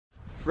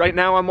Right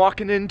now I'm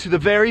walking into the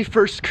very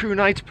first crew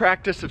night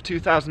practice of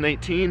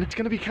 2018. It's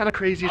gonna be kind of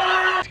crazy.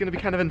 It's gonna be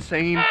kind of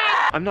insane.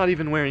 I'm not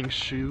even wearing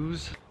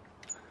shoes.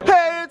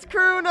 Hey, it's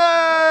crew night!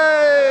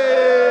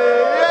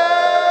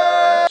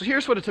 Yeah! So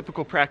here's what a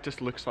typical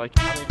practice looks like.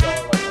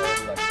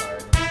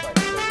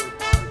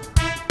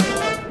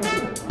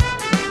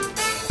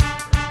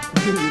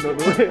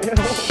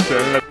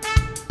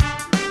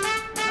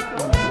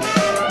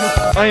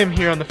 I am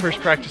here on the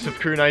first practice of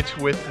crew nights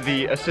with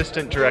the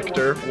assistant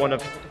director, one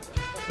of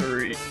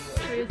three,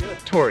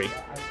 Tori.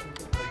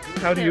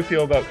 How do you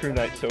feel about crew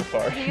night so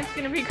far? I think it's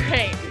gonna be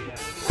great.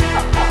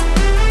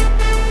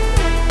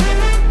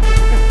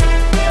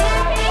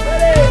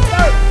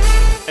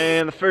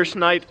 And the first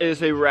night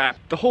is a wrap.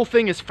 The whole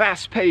thing is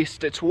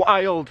fast-paced, it's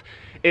wild,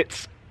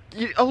 it's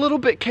a little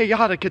bit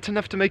chaotic. It's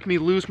enough to make me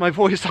lose my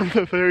voice on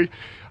the very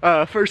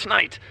first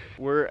night.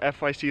 We're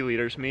FYC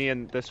leaders, me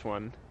and this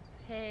one.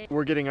 Hey.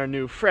 We're getting our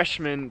new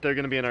freshmen. They're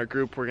gonna be in our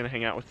group. We're gonna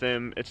hang out with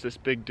them. It's this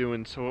big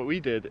doing. So what we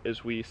did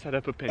is we set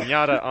up a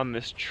piñata on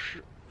this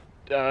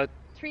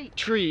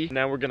tree.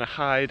 Now we're gonna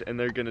hide and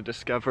they're gonna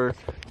discover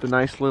the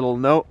nice little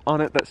note on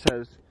it that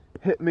says,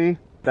 "Hit me."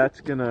 That's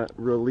gonna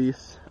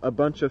release a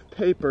bunch of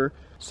paper.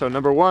 So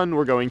number one,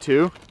 we're going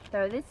to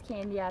throw this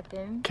candy at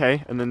them.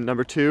 Okay, and then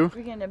number two,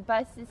 we're gonna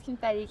bust this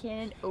confetti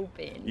cannon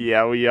open.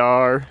 Yeah, we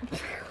are.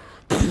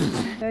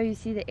 So you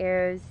see the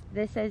arrows,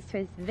 this says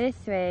twist this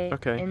way,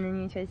 okay, and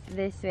then you twist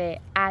this way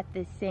at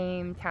the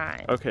same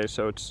time. Okay,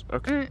 so it's,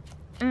 okay.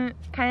 Kind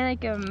of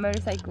like a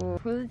motorcycle.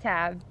 Pull the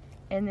tab,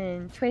 and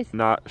then twist.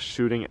 Not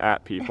shooting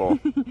at people.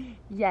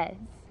 Yes.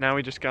 Now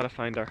we just gotta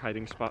find our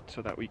hiding spot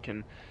so that we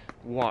can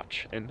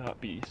watch and not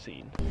be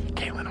seen.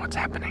 Caitlin, what's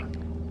happening?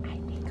 I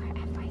think our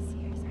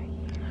FYCers are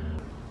here.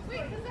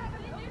 Wait, what's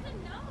happening? There's a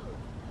note.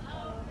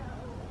 Oh,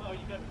 no. Oh,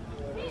 you got it.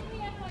 Meet the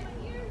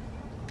FYCers.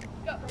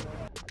 Go.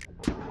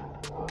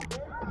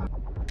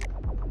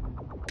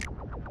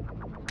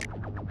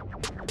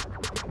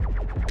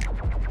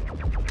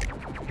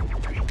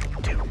 3,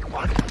 2,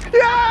 1.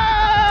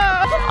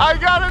 Yeah! I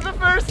got it the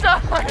first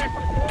time!